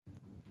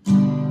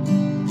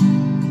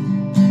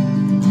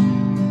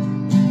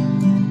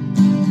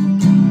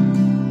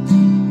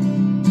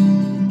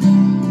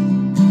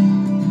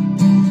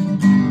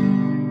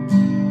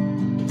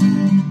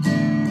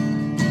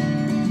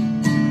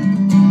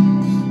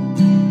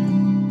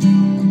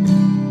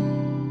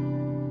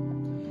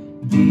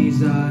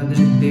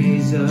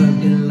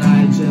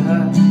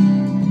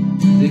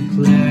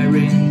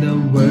declaring the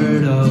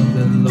word of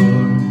the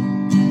Lord.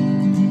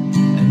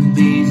 And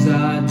these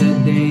are the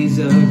days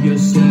of your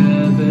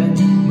servant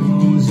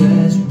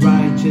Moses,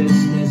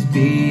 righteousness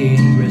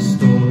being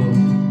restored.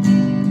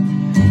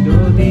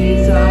 Though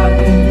these are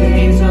the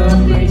days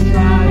of great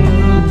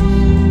trial,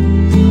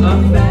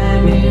 of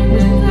famine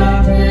and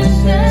darkness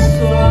and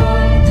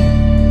storm,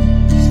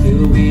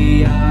 still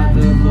we are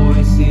the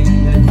voice in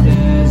the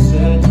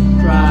desert,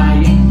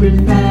 crying,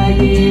 prepare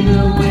ye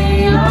the way.